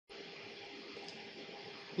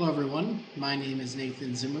Hello everyone, my name is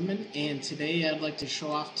Nathan Zimmerman, and today I'd like to show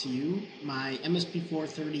off to you my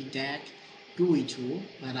MSP430 Dac GUI tool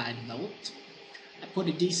that I developed. I put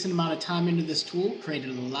a decent amount of time into this tool, created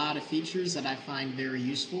a lot of features that I find very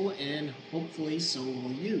useful, and hopefully so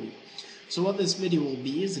will you. So what this video will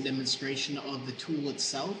be is a demonstration of the tool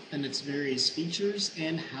itself and its various features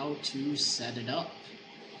and how to set it up.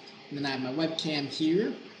 And then I have my webcam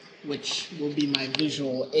here, which will be my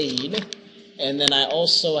visual aid. And then I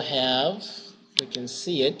also have, if we can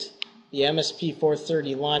see it, the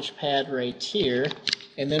MSP430 Launchpad right here.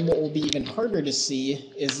 And then what will be even harder to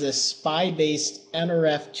see is this SPI-based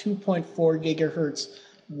NRF 2.4 gigahertz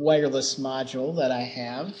wireless module that I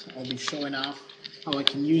have. I'll be showing off how I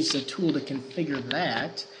can use the tool to configure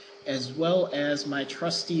that, as well as my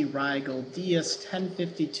trusty Rigel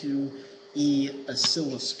DS1052E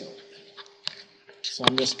oscilloscope. So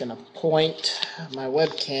I'm just going to point my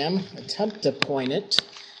webcam, attempt to point it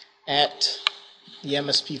at the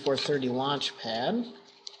MSP430 Launchpad.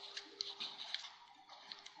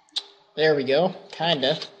 There we go,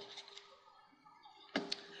 kinda.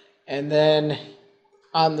 And then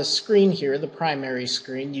on the screen here, the primary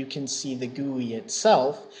screen, you can see the GUI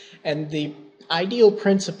itself. And the ideal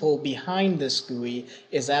principle behind this GUI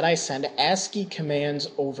is that I send ASCII commands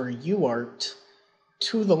over UART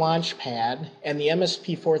to the Launchpad, and the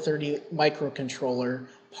MSP430 microcontroller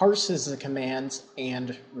parses the commands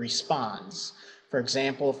and responds. For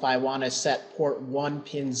example, if I want to set port 1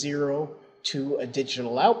 pin 0 to a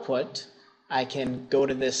digital output, I can go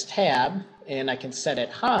to this tab and I can set it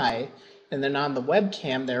high, and then on the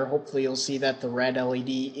webcam there, hopefully you'll see that the red LED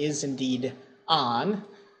is indeed on,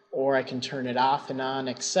 or I can turn it off and on,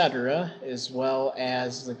 etc., as well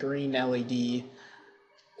as the green LED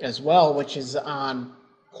as well, which is on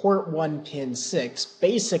port 1 pin 6.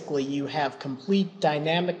 Basically, you have complete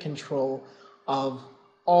dynamic control of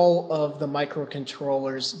all of the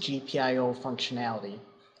microcontroller's GPIO functionality.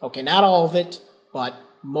 Okay, not all of it, but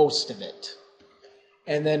most of it.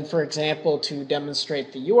 And then, for example, to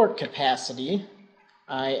demonstrate the UART capacity,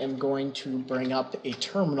 I am going to bring up a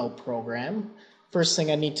terminal program. First thing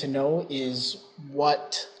I need to know is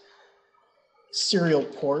what serial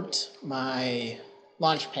port my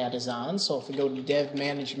Launchpad is on. So if we go to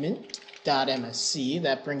devmanagement.msc,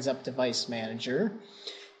 that brings up Device Manager.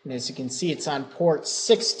 And as you can see, it's on port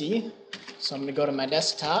 60. So I'm going to go to my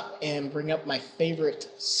desktop and bring up my favorite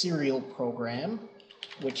serial program,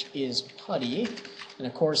 which is PuTTY. And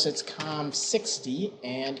of course, it's COM60,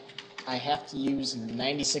 and I have to use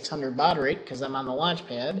 9600 baud rate because I'm on the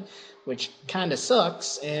Launchpad, which kind of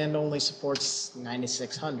sucks and only supports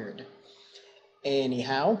 9600.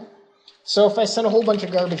 Anyhow, so if I send a whole bunch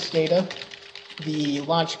of garbage data, the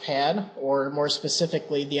Launchpad, or more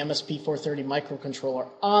specifically the MSP430 microcontroller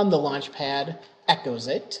on the Launchpad, echoes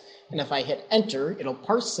it. And if I hit enter, it'll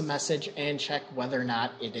parse the message and check whether or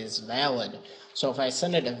not it is valid. So if I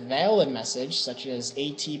send it a valid message, such as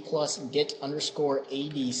AT plus get underscore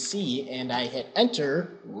ADC, and I hit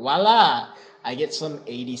enter, voila, I get some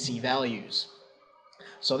ADC values.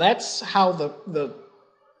 So that's how the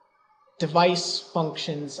device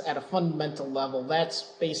functions at a fundamental level. That's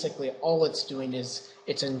basically all it's doing, is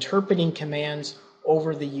it's interpreting commands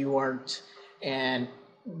over the UART, and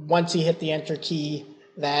once you hit the enter key,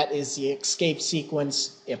 that is the escape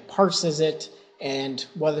sequence. It parses it, and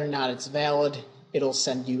whether or not it's valid, it'll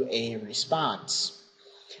send you a response.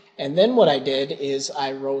 And then what I did is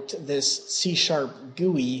I wrote this C#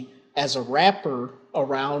 GUI as a wrapper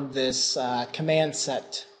around this command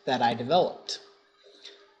set that I developed.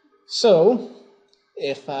 So,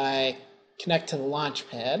 if I connect to the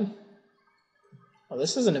Launchpad, well,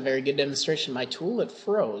 this isn't a very good demonstration of my tool. It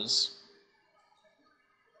froze.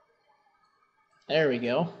 There we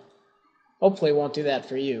go. Hopefully it won't do that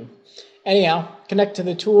for you. Anyhow, connect to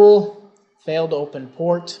the tool, failed to open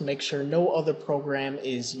port, make sure no other program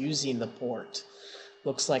is using the port.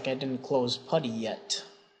 Looks like I didn't close PuTTY yet.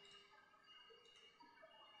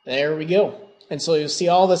 There we go. And so you'll see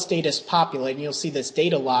all this data is populating. You'll see this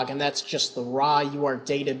data log, and that's just the raw UART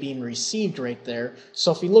data being received right there.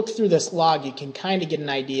 So if you look through this log, you can kind of get an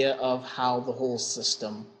idea of how the whole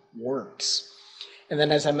system works. And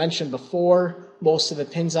then, as I mentioned before, most of the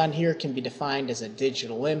pins on here can be defined as a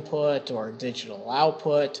digital input or a digital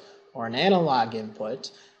output or an analog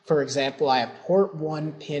input. For example, I have port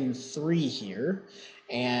 1 pin 3 here,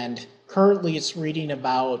 and currently it's reading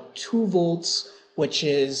about 2 volts, which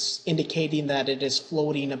is indicating that it is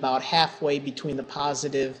floating about halfway between the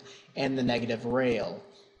positive and the negative rail.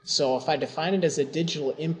 So if I define it as a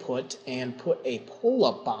digital input and put a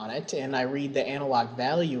pull-up on it, and I read the analog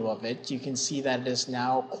value of it, you can see that it is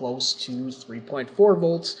now close to 3.4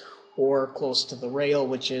 volts, or close to the rail,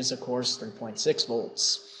 which is, of course, 3.6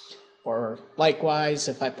 volts. Or likewise,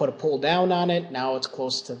 if I put a pull down on it, now it's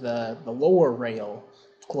close to the lower rail,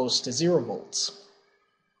 close to 0 volts.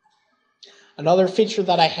 Another feature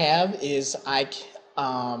that I have is I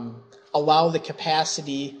allow the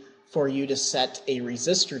capacity for you to set a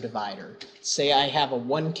resistor divider. Say I have a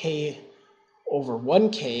 1K over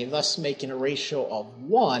 1K, thus making a ratio of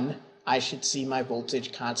 1, I should see my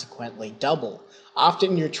voltage consequently double.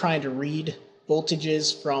 Often you're trying to read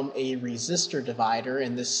voltages from a resistor divider,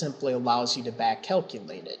 and this simply allows you to back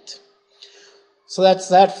calculate it. So that's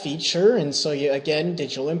that feature, and so you, again,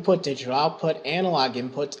 digital input, digital output, analog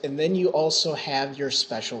input, and then you also have your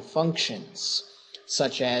special functions,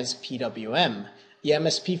 such as PWM. The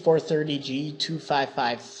Msp430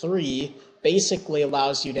 G25553 basically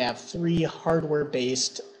allows you to have 3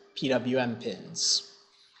 hardware-based PWM pins.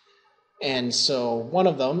 And so one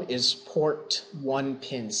of them is port 1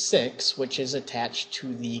 pin 6, which is attached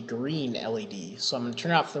to the green LED. So I'm going to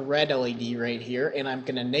turn off the red LED right here, and I'm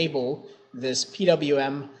going to enable this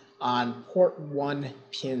PWM on port 1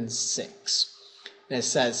 pin 6. And it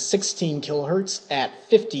says 16 kilohertz at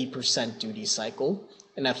 50% duty cycle.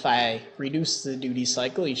 And if I reduce the duty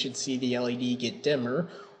cycle, you should see the LED get dimmer.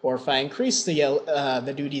 Or if I increase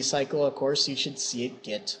the duty cycle, of course, you should see it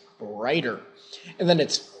get brighter. And then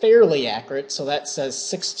it's fairly accurate, so that says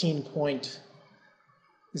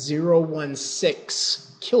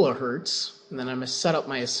 16.016 kilohertz. And then I'm going to set up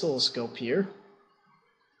my oscilloscope here.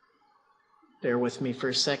 Bear with me for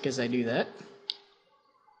a sec as I do that.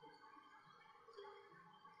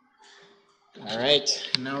 Alright,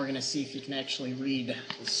 now we're going to see if you can actually read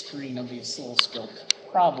the screen of the oscilloscope.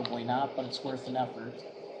 Probably not, but it's worth an effort.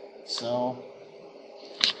 So,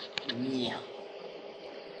 yeah.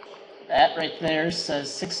 That right there says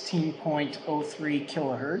 16.03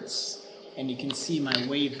 kilohertz, and you can see my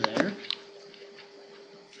wave there.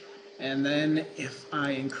 And then if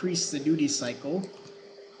I increase the duty cycle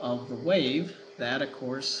of the wave, that of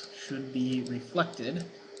course should be reflected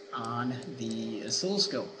on the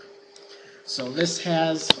oscilloscope. So this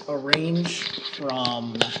has a range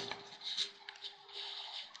from,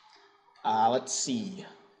 let's see,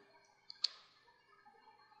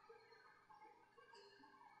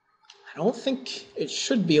 I don't think it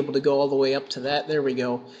should be able to go all the way up to that. There we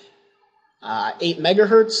go. 8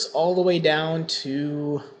 megahertz all the way down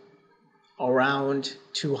to around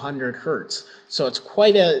 200 hertz. So it's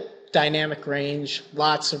quite a dynamic range,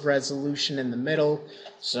 lots of resolution in the middle,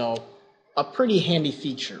 so a pretty handy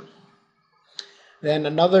feature. Then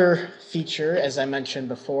another feature, as I mentioned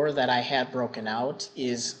before, that I had broken out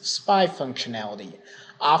is SPI functionality.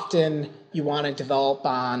 Often you want to develop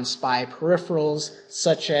on SPI peripherals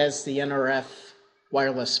such as the NRF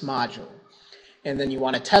wireless module. And then you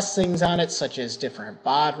want to test things on it such as different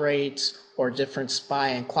baud rates or different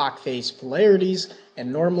SPI and clock phase polarities.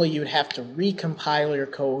 And normally you'd have to recompile your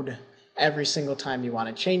code every single time you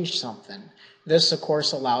want to change something. This of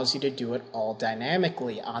course allows you to do it all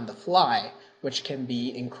dynamically on the fly, which can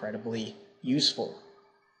be incredibly useful.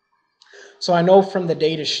 So I know from the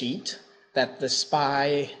data sheet that the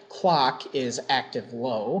SPI clock is active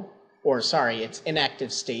low, or sorry, its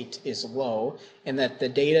inactive state is low, and that the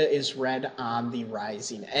data is read on the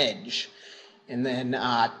rising edge. And then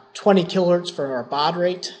 20 kilohertz for our baud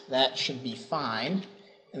rate, that should be fine.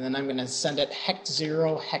 And then I'm going to send it hex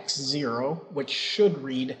 0, which should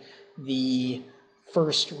read the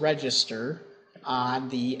first register on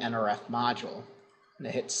the NRF module. I'm going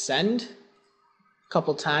to hit send a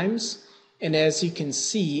couple times, and as you can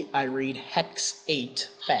see, I read hex 8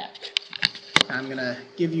 back. I'm going to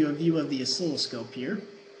give you a view of the oscilloscope here,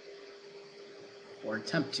 or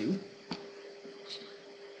attempt to.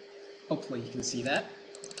 Hopefully you can see that.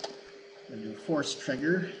 I'm going to do a force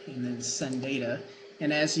trigger and then send data,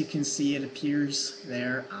 and as you can see, it appears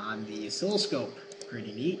there on the oscilloscope.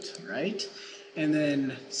 Pretty neat, right? And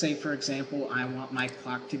then, say for example, I want my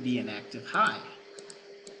clock to be an active high.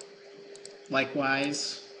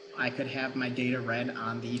 Likewise, I could have my data read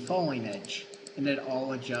on the falling edge, and it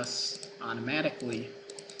all adjusts automatically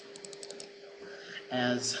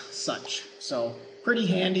as such. So, pretty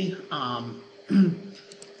handy.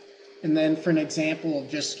 And then for an example of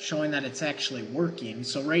just showing that it's actually working,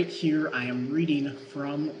 so right here I am reading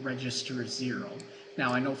from register 0.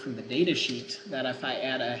 Now I know from the data sheet that if I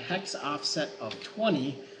add a hex offset of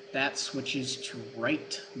 20, that switches to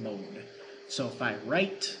write mode. So if I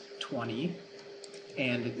write 20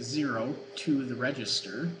 and 0 to the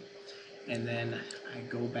register, and then I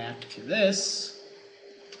go back to this,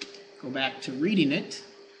 go back to reading it,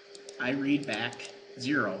 I read back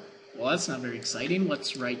 0. Well, that's not very exciting.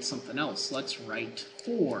 Let's write something else. Let's write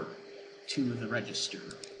 4 to the register.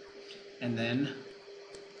 And then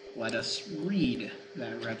let us read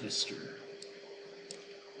that register.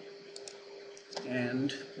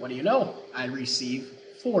 And what do you know? I receive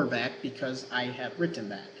 4 back because I have written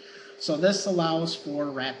that. So this allows for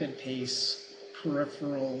rapid pace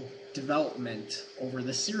peripheral development over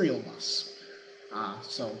the serial bus.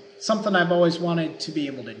 So something I've always wanted to be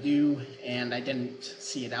able to do, and I didn't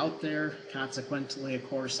see it out there. Consequently, of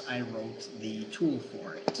course, I wrote the tool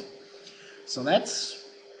for it. So that's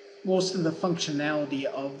most of the functionality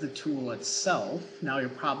of the tool itself. Now you're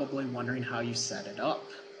probably wondering how you set it up.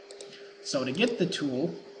 So to get the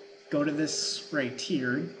tool, go to this right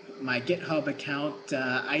here, my GitHub account,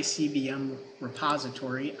 ICBM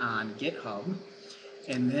repository on GitHub,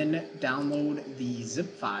 and then download the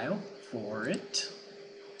zip file for it.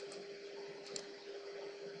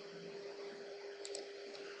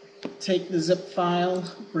 Take the zip file,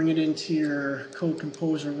 bring it into your Code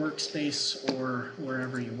Composer workspace or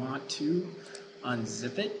wherever you want to,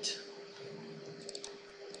 unzip it.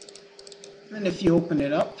 And if you open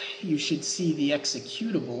it up, you should see the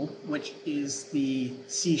executable, which is the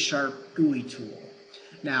C# GUI tool.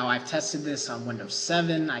 Now, I've tested this on Windows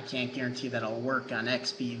 7. I can't guarantee that it'll work on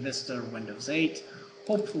XP, Vista, or Windows 8.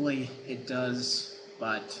 Hopefully it does,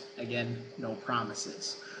 but again, no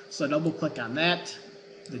promises. So double click on that.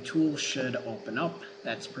 The tool should open up.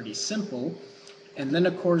 That's pretty simple. And then,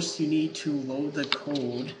 of course, you need to load the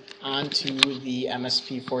code onto the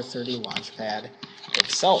MSP430 Launchpad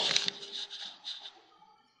itself.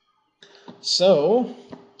 So,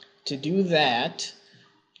 to do that,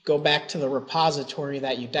 go back to the repository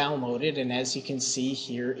that you downloaded, and as you can see,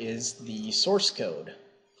 here is the source code.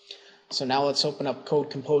 So now let's open up Code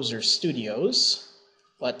Composer Studios.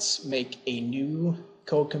 Let's make a new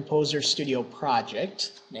Code Composer Studio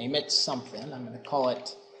project. Name it something. I'm going to call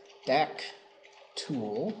it DAC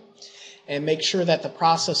Tool. And make sure that the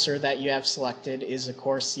processor that you have selected is, of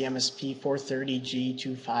course, the MSP430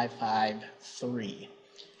 G255-3.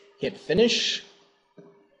 Hit Finish.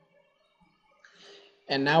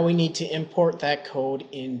 And now we need to import that code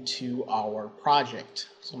into our project.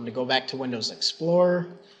 So I'm going to go back to Windows Explorer.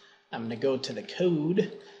 I'm going to go to the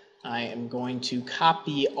code. I am going to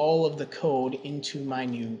copy all of the code into my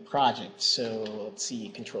new project. So let's see,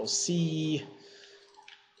 Control-C,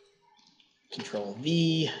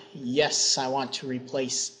 Control-V. Yes, I want to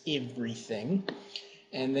replace everything.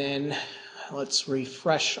 And then let's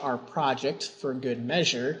refresh our project for good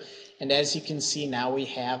measure. And as you can see, now we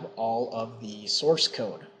have all of the source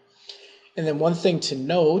code. And then one thing to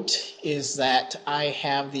note is that I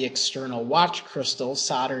have the external watch crystal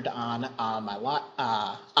soldered on my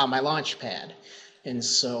Launchpad. And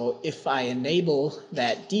so if I enable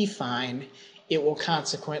that define, it will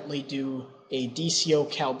consequently do a DCO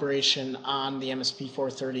calibration on the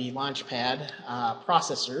MSP430 Launchpad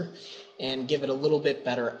processor and give it a little bit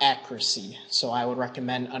better accuracy. So I would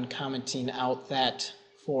recommend uncommenting out that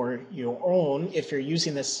for your own if you're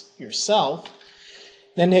using this yourself.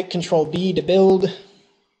 Then hit Control-B to build,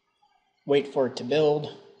 wait for it to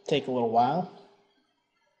build, take a little while,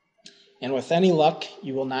 and with any luck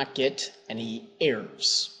you will not get any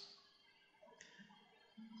errors.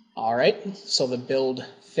 Alright, so the build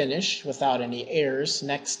finished without any errors.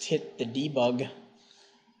 Next hit the debug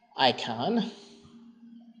icon,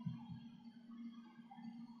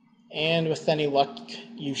 and with any luck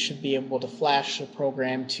you should be able to flash the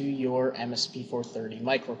program to your MSP430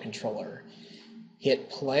 microcontroller.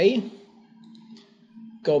 Hit play,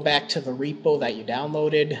 go back to the repo that you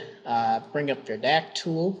downloaded, bring up your DAC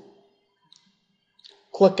tool,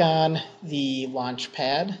 click on the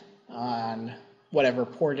Launchpad on whatever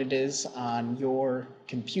port it is on your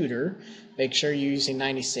computer, make sure you're using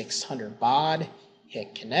 9600 baud,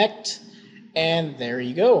 hit connect, and there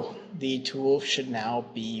you go. The tool should now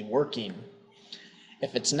be working.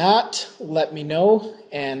 If it's not, let me know,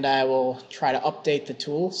 and I will try to update the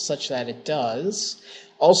tool such that it does.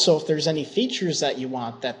 Also, if there's any features that you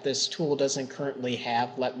want that this tool doesn't currently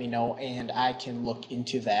have, let me know, and I can look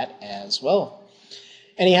into that as well.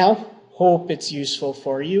 Anyhow, hope it's useful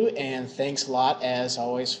for you, and thanks a lot, as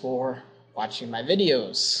always, for watching my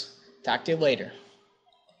videos. Talk to you later.